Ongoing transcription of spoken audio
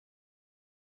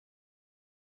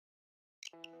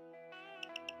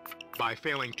by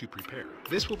failing to prepare.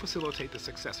 This will facilitate the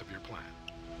success of your plan.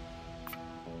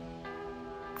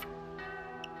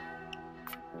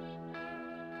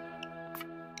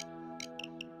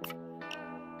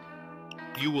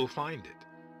 You will find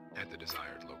it at the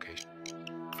desired location.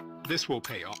 This will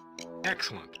pay off.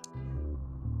 Excellent.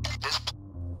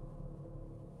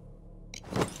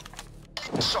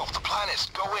 So, the plan is,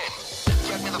 go in,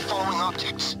 get me the following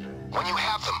objects. When you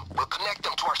have them, we'll connect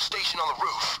them to our station on the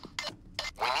roof.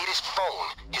 We need his phone,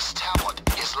 his tablet,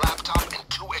 his laptop, and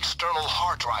 2 external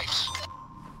hard drives.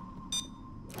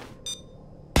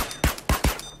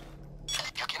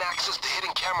 You can access the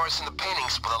hidden cameras in the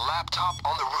paintings with a laptop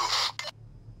on the roof.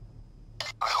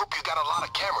 I hope you got a lot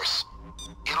of cameras.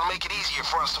 It'll make it easier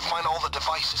for us to find all the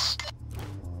devices.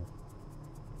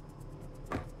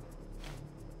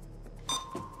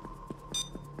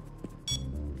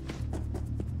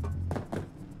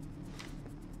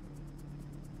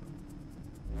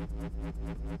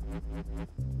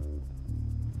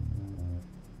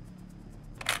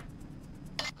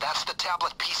 That's the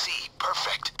tablet PC.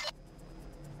 Perfect.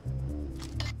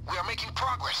 We are making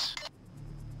progress.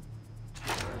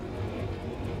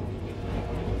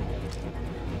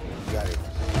 Got it.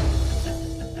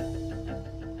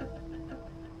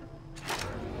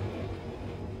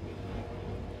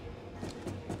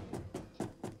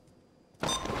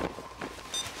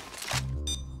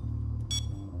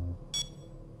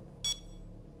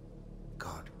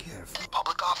 God, careful.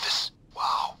 Public office.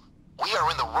 Wow. We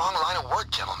are in the wrong line of work,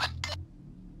 gentlemen.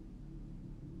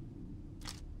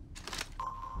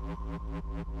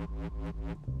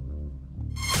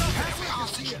 Every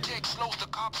hostage you take slows the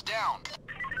cops down.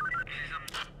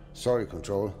 Sorry,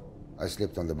 Control. I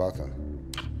slipped on the button.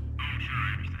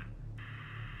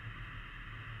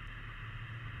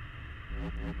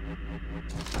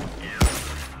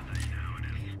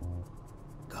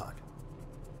 God.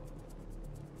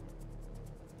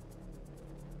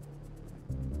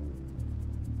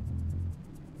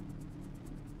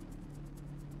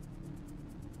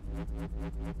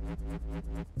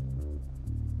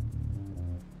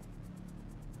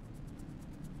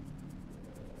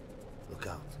 Look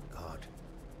out, God.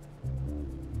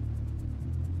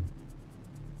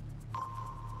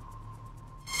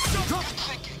 Good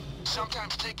thinking.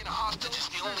 Sometimes taking a hostage is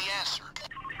the only answer.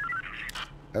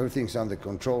 Everything's under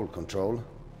control, Control.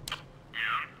 Yeah,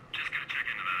 just gonna check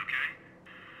into that, okay?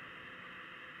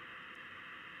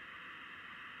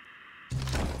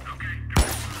 Okay,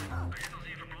 everything's fine. I guess I'll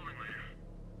see you for bowling later.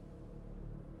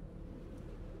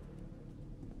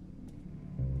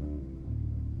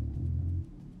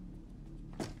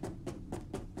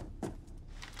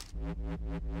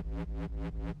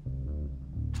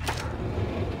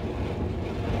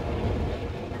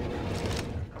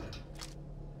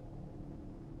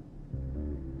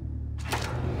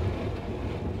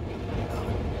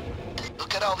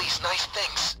 Look at all these nice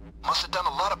things. Must have done a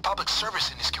lot of public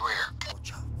service in his career.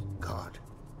 Watch out, God.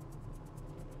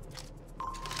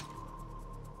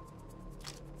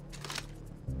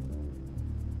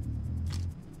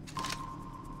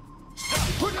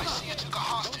 I see you took a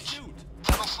hostage.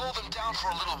 That'll slow them down for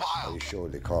a little Are while. you sure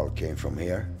the call came from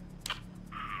here?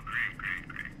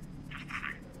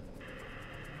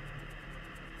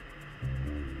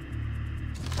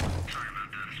 Sorry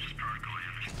about that, it's just protocol, you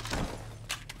understand?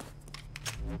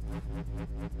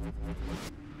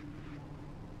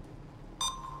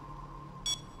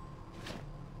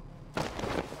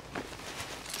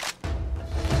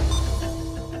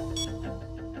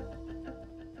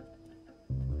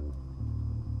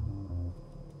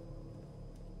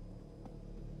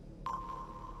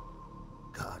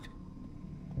 God.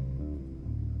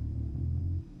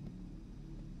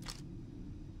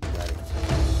 Got it.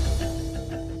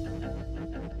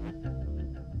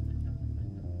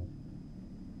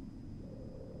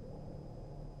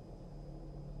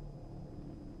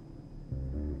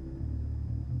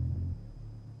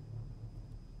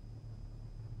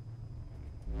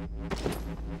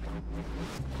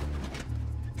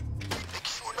 Make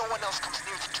sure no one else comes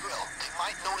near the drill. They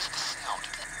might notice the sound.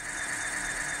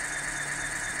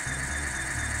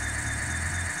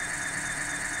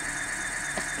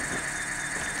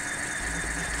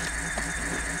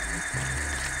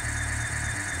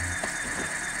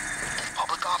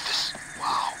 Public office.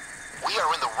 Wow. We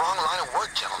are in the wrong line of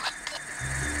work, gentlemen.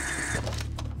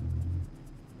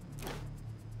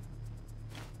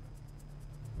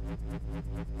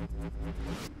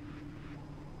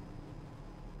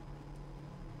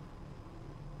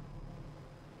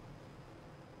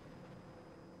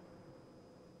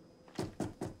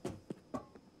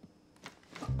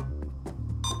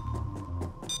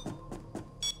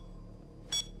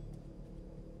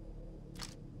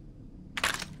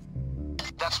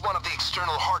 That's one of the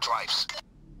external hard drives.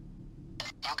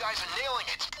 You guys are nailing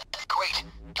it. Great,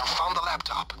 you found the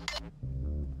laptop.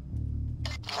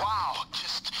 Wow,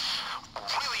 just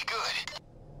really good.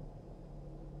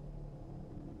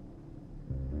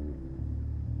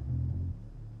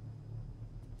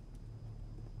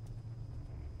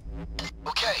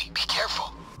 Okay, be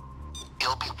careful.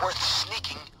 It'll be worth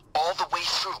sneaking all the way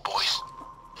through, boys.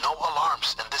 No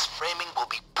alarms, and this framing will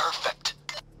be perfect.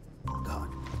 God.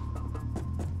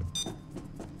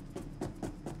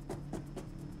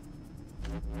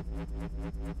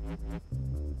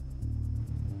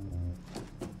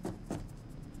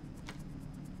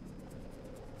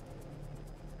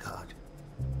 God.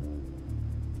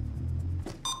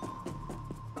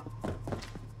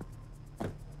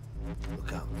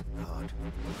 Look out, God.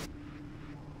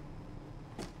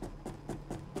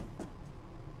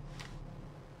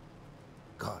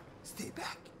 God, stay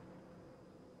back.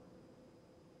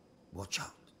 Watch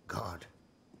out, God.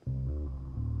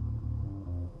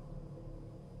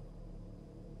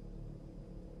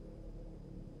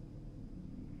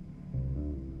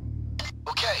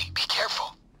 Okay, be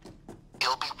careful.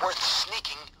 It'll be worth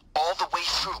sneaking all the way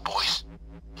through, boys.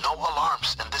 No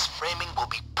alarms, and this framing will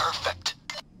be perfect.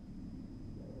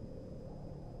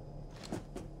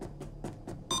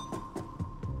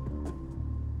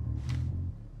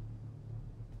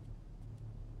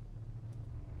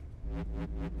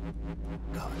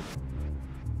 God.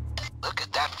 Look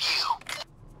at that view.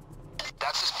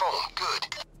 That's his phone, good.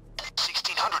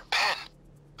 1600 pen.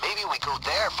 Maybe we go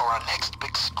there for our next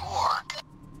big score.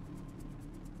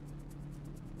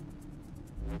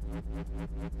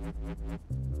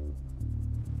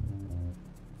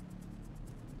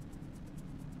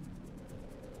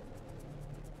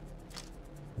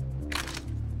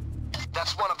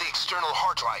 That's one of the external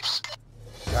hard drives.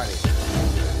 Got it.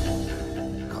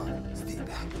 God, stay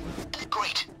back.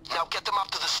 Great. Now get them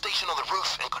up to the station on the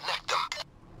roof and connect them.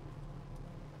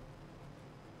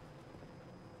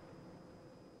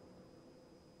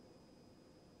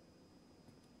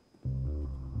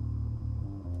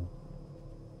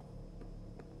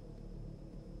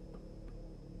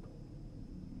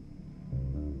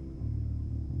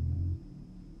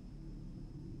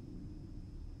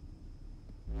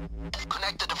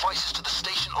 Connect the devices to the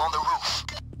station on the roof.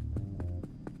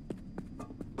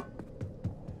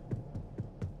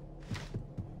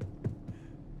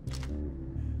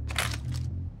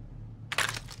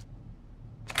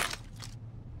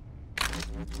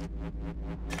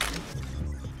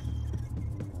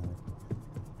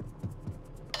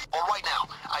 All right now,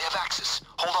 I have access.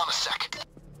 Hold on a sec.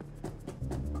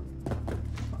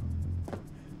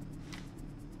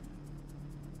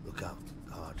 Look out,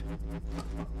 God.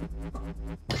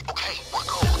 Okay, we're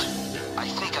gold. I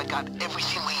think I got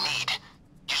everything we need.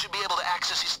 You should be able to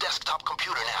access his desktop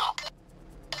computer now.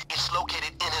 It's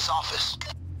located in his office.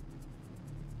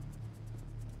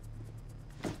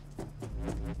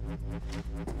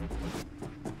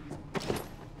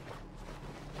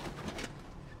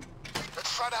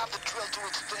 Let's try to have the drill do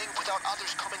its thing without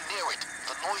others coming near it.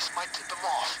 The noise might tip them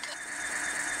off.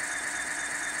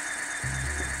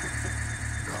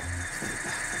 God, stay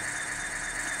back.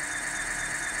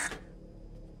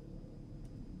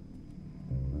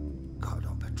 God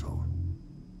on patrol.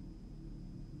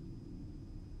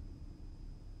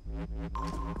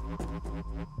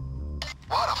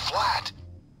 What a flat!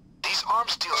 These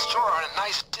arms steel store are a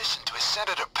nice addition to his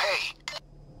senator pay.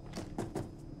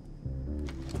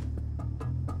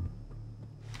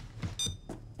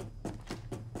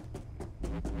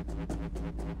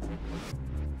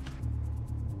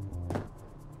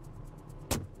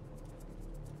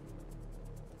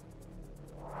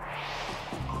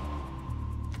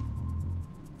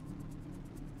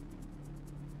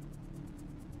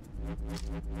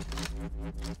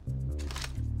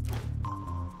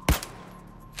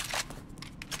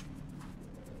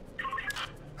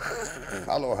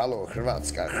 Halo, halo,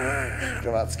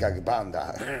 Hrvatska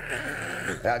banda.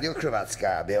 Radio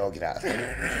Hrvatska, Beograd.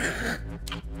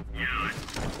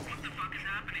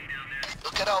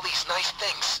 Look at all these nice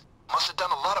things. Must have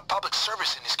done a lot of public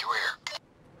service in his career.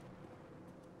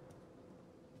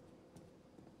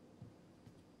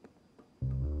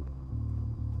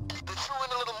 They threw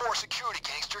in a little more security,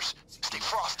 gangsters. Stay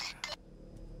frosty.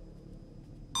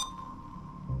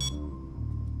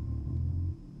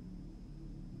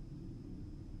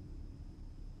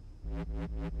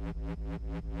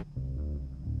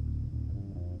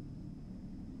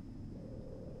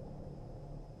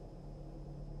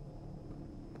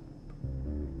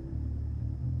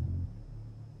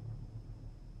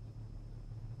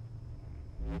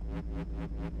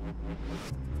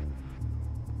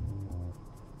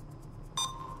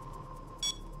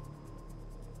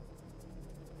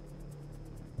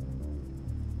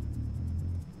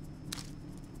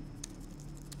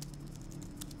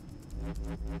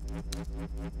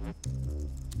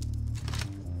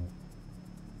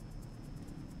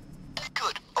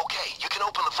 Good. Okay, you can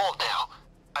open the vault now.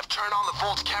 I've turned on the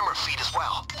vault's camera feed as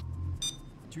well.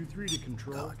 2-3 to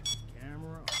control.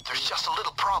 Camera. There's just a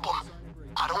little problem.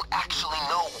 I don't actually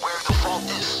know where the vault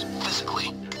is,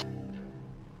 physically.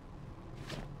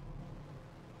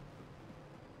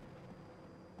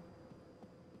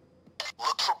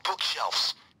 Look for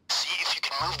bookshelves. See if you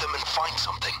can move them and find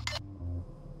something.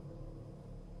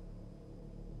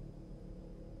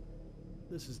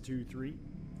 This is 2-3.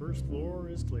 First floor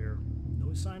is clear.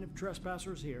 No sign of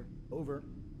trespassers here. Over.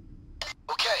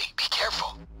 Okay, be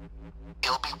careful.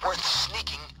 It'll be worth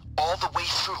sneaking all the way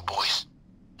through, boys.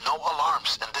 No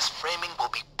alarms, and this framing will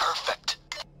be perfect.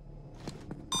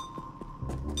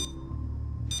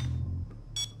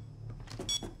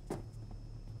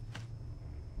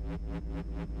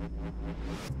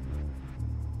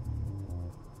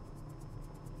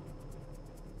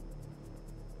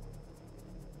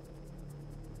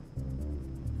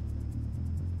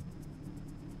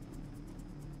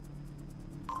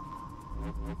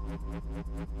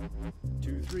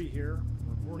 Two, 3 here.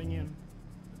 Reporting in.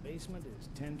 The basement is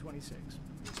 1026.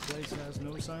 This place has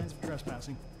no signs of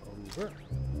trespassing. Over.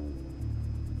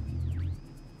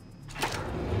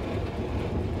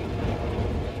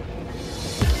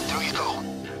 There you go.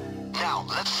 Now,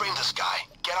 let's frame this guy.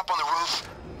 Get up on the roof,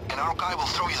 and our guy will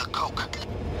throw you the coke.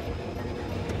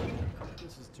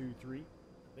 This is 2-3.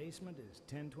 The basement is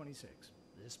 1026.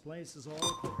 This place is all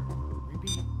clear.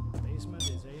 Repeat. The basement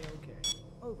is A-OK.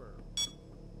 Over.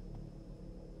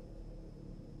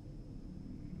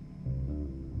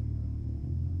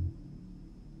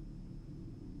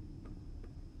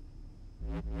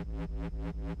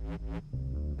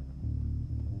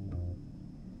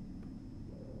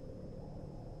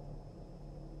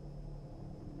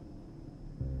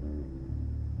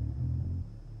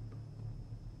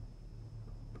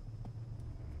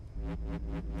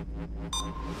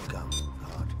 Come,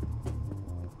 God.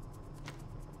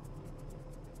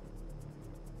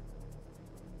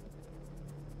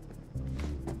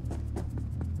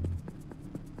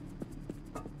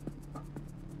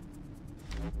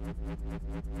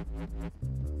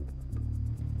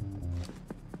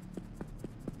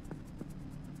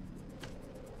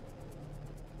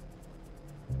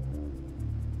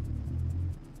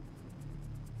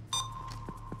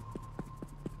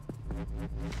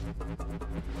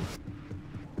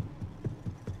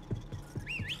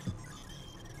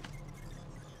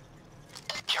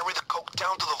 Carry the coke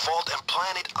down to the vault and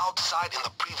plant it outside in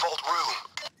the pre-vault room.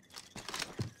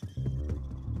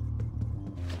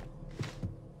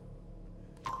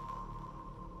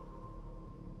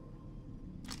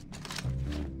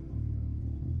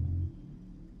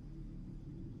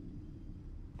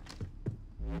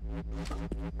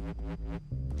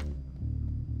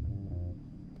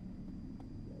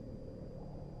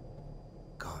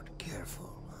 God,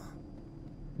 careful, huh?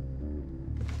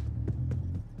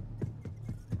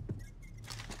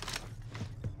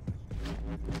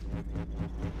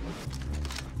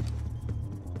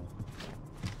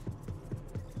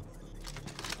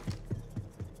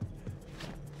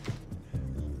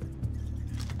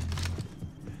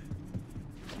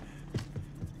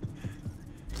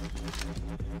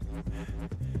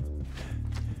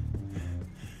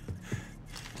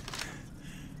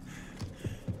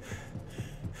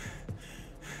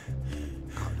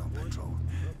 God, on patrol.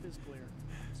 Roof is clear.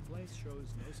 This place shows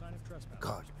no sign of trespass.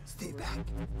 God, stay back.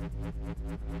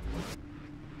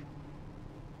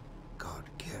 God,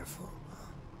 careful,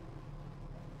 huh?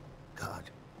 God.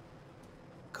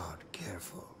 God,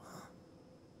 careful, huh?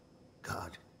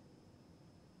 God.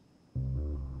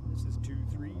 This is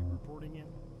 2-3 reporting in.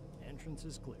 Entrance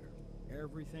is clear.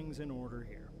 Everything's in order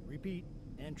here. Repeat.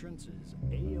 Entrance is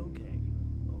A-OK.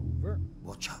 Over.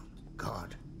 Watch out.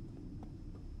 God.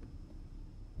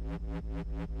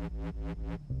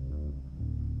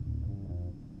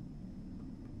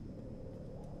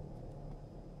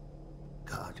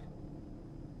 God.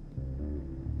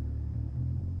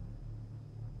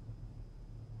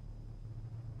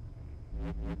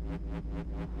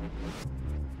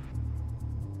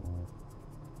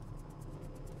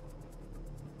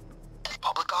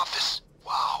 Public office.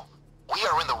 Wow. We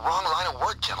are in the wrong line of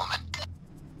work, gentlemen.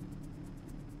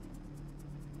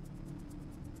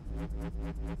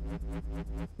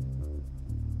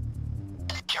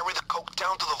 Carry the coke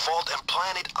down to the vault and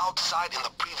plant it outside in the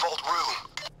pre-vault room.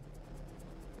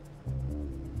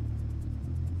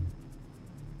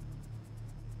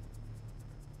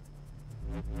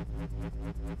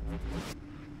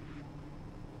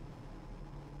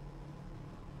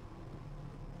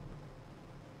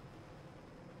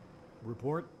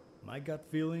 Report. My gut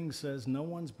feeling says no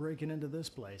one's breaking into this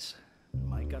place.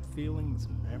 My gut feeling's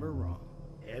never wrong.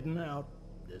 Heading out.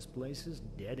 This place is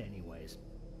dead anyways.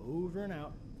 Over and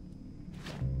out.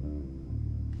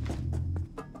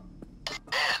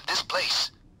 Man, this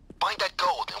place. Find that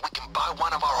gold and we can buy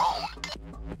one of our own.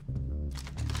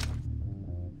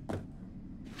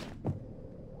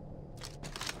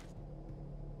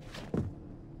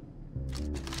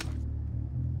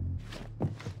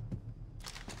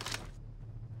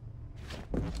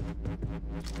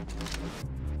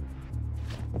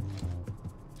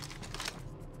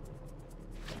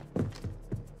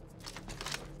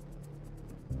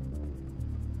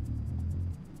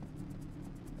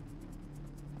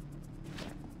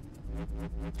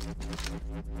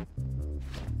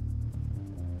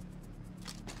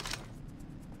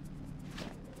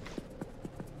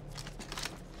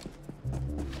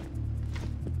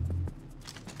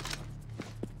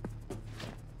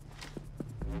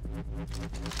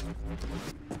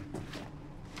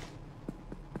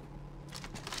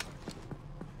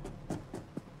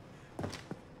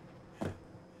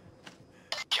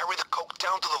 Carry the coke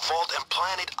down to the vault and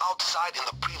plant it outside in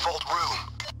the pre-vault room.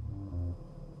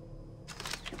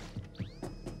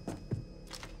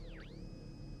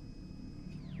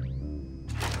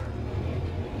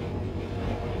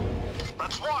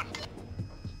 That's one.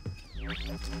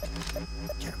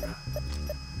 Camera.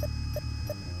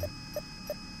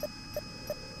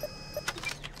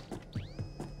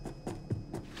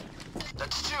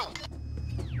 That's two.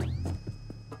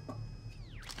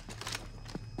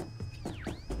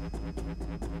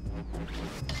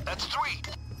 That's three.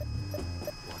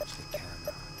 Watch the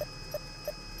camera.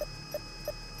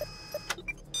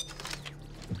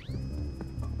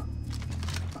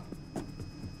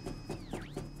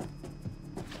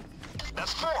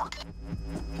 That's four.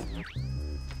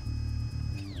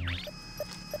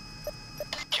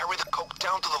 Carry the coke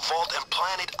down to the vault and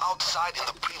plant it outside in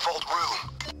the pre-vault room.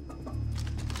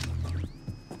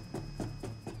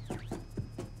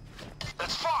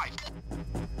 That's five.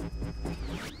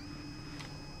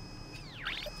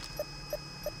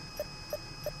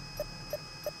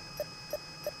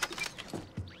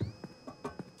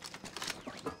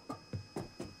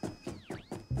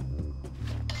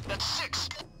 That's six.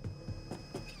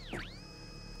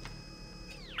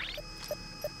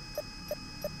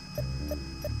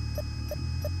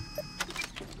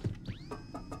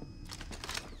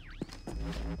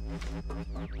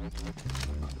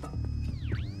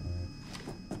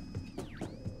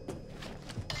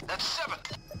 That's seven.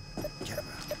 Camera.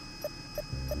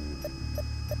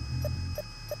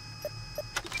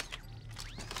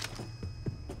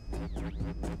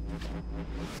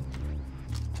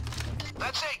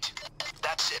 That's eight.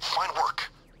 That's it. Fine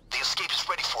work. The escape is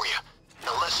ready for you.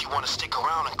 Unless you want to stick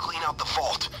around and clean out the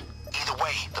vault. Either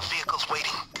way, the vehicle's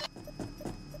waiting.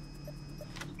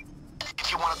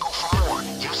 If you want to go for more,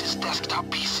 use his desktop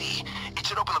PC. It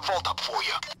should open the vault up for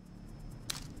you.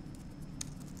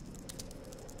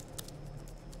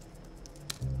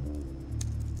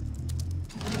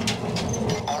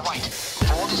 Alright,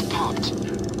 vault is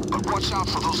popped. But watch out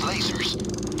for those lasers.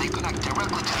 They connect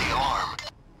directly to the alarm.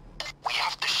 We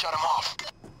have to shut them off.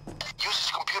 Use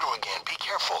his computer again. Be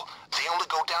careful. They only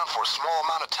go down for a small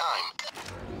amount of time.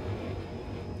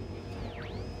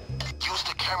 Use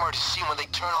the camera to see when they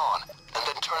turn on, and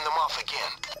then turn them off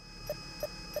again.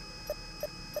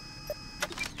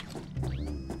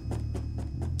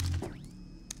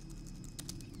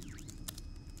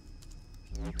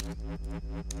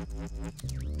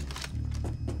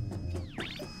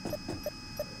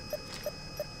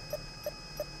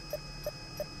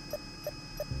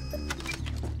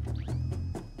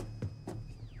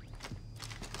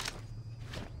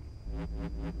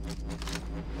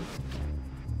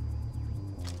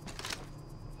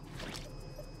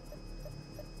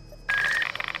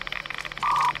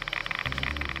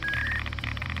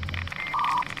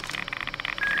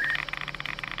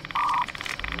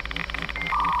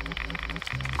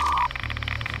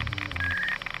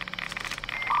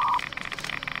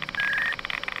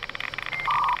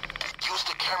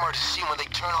 To see when they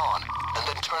turn on, and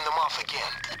then turn them off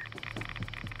again.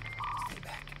 Stay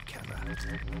back. Camera.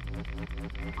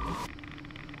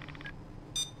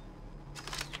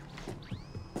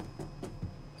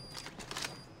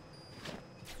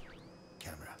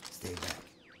 Camera. Stay back.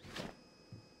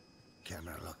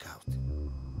 Camera, look out.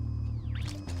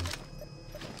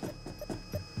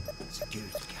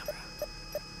 Security camera.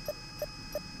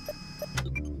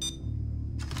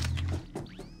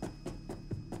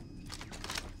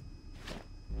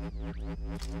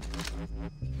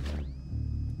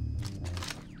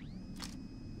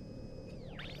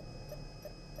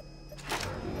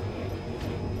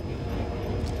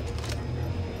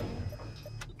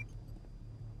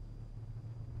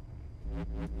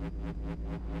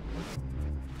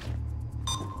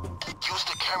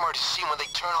 camera to see when they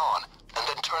turn on, and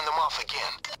then turn them off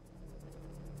again.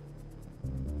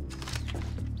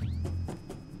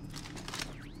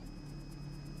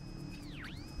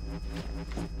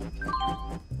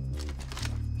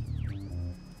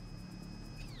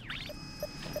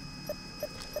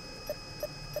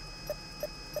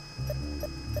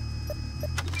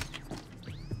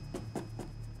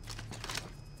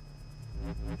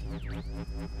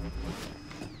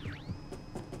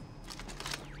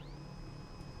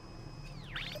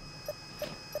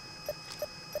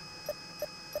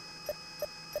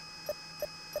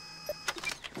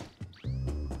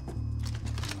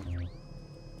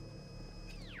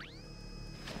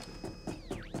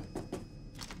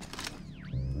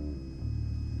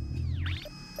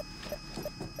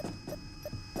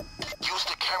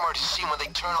 To see when they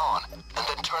turn on, and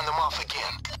then turn them off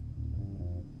again.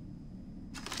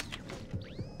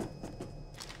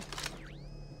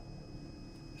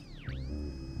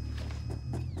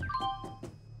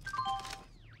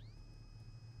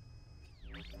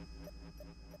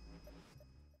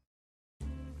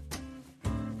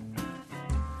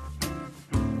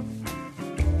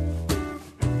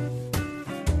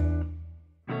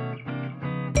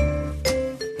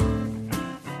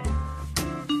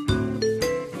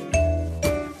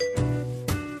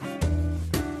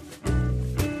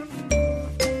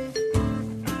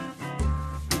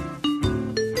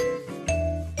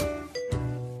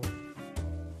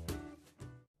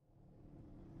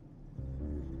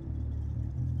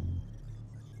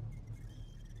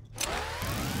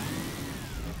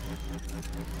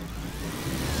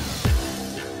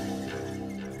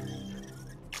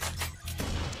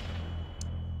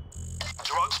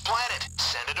 Drugs planted,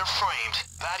 Senator framed.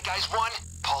 Bad guys 1,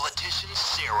 politicians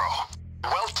 0.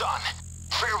 Well done.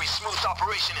 Very smooth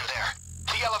operation in there.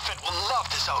 The elephant will love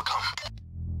this outcome.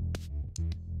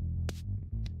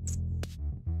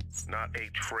 Not a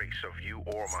trace of you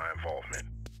or my involvement.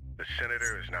 The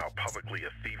senator is now publicly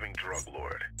a thieving drug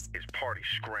lord. His party's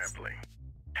scrambling.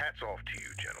 Hats off to you,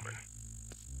 gentlemen.